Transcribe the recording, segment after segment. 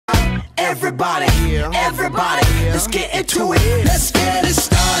Everybody, everybody, let's get into it. Let's get it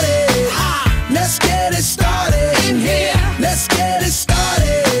started. Let's get it started in here. Let's get it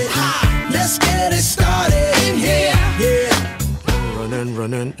started. Let's get it started in here. Yeah.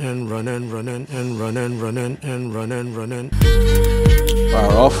 Running and running, running and running, running and running, running.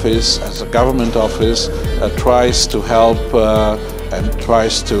 Our office, as a government office, tries to help and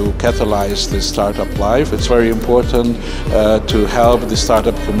tries to catalyze the startup life. It's very important to help the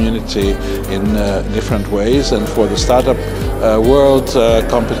startup community in different ways, and for the startup world,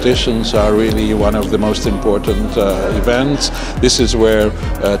 competitions are really one of the most important events. This is where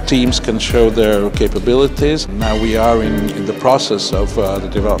teams can show their capabilities. Now we are in the process of the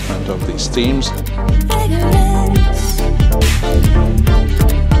development of these teams.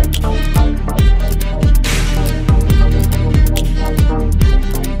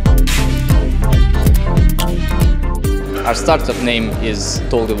 Our startup name is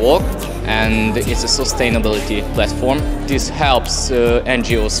Talk the Walk, and it's a sustainability platform. This helps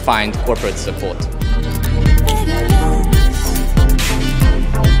NGOs find corporate support.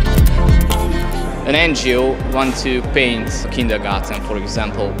 An NGO wants to paint kindergarten, for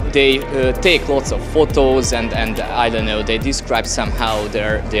example. They take lots of photos and I don't know, they describe somehow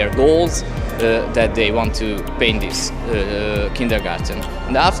their goals that they want to paint this kindergarten.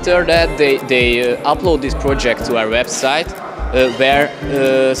 And after that they upload this project to our website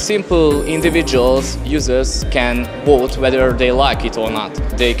where simple individuals, users can vote whether they like it or not.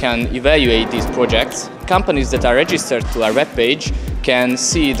 They can evaluate these projects. Companies that are registered to our webpage can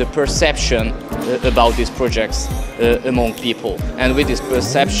see the perception about these projects among people, and with this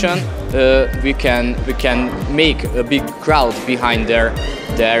perception we can make a big crowd behind their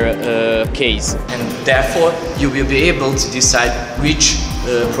case, and therefore you will be able to decide which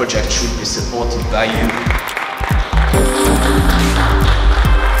project should be supported by you.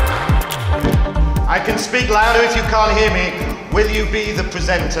 I can speak louder if you can't hear me. Will you be the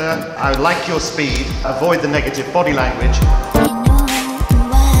presenter? I like your speed. Avoid the negative body language.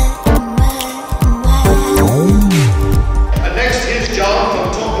 And next is John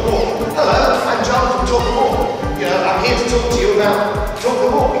from Talk the Walk. Hello, I'm John from Talk the Walk. You know, I'm here to talk to you about Talk the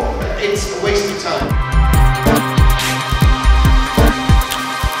Walk. It's a waste of time.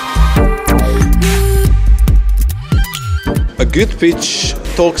 A good pitch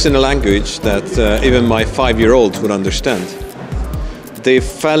talks in a language that even my 5-year-old would understand. They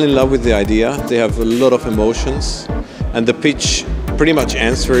fell in love with the idea, they have a lot of emotions, and the pitch pretty much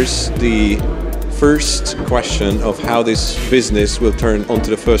answers the first question of how this business will turn onto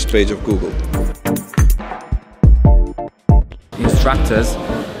the first page of Google. Instructors,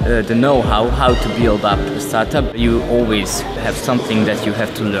 the know-how, how to build up a startup, you always have something that you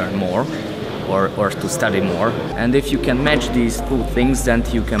have to learn more or to study more. And if you can match these two things, then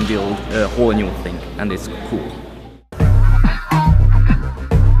you can build a whole new thing, and it's cool.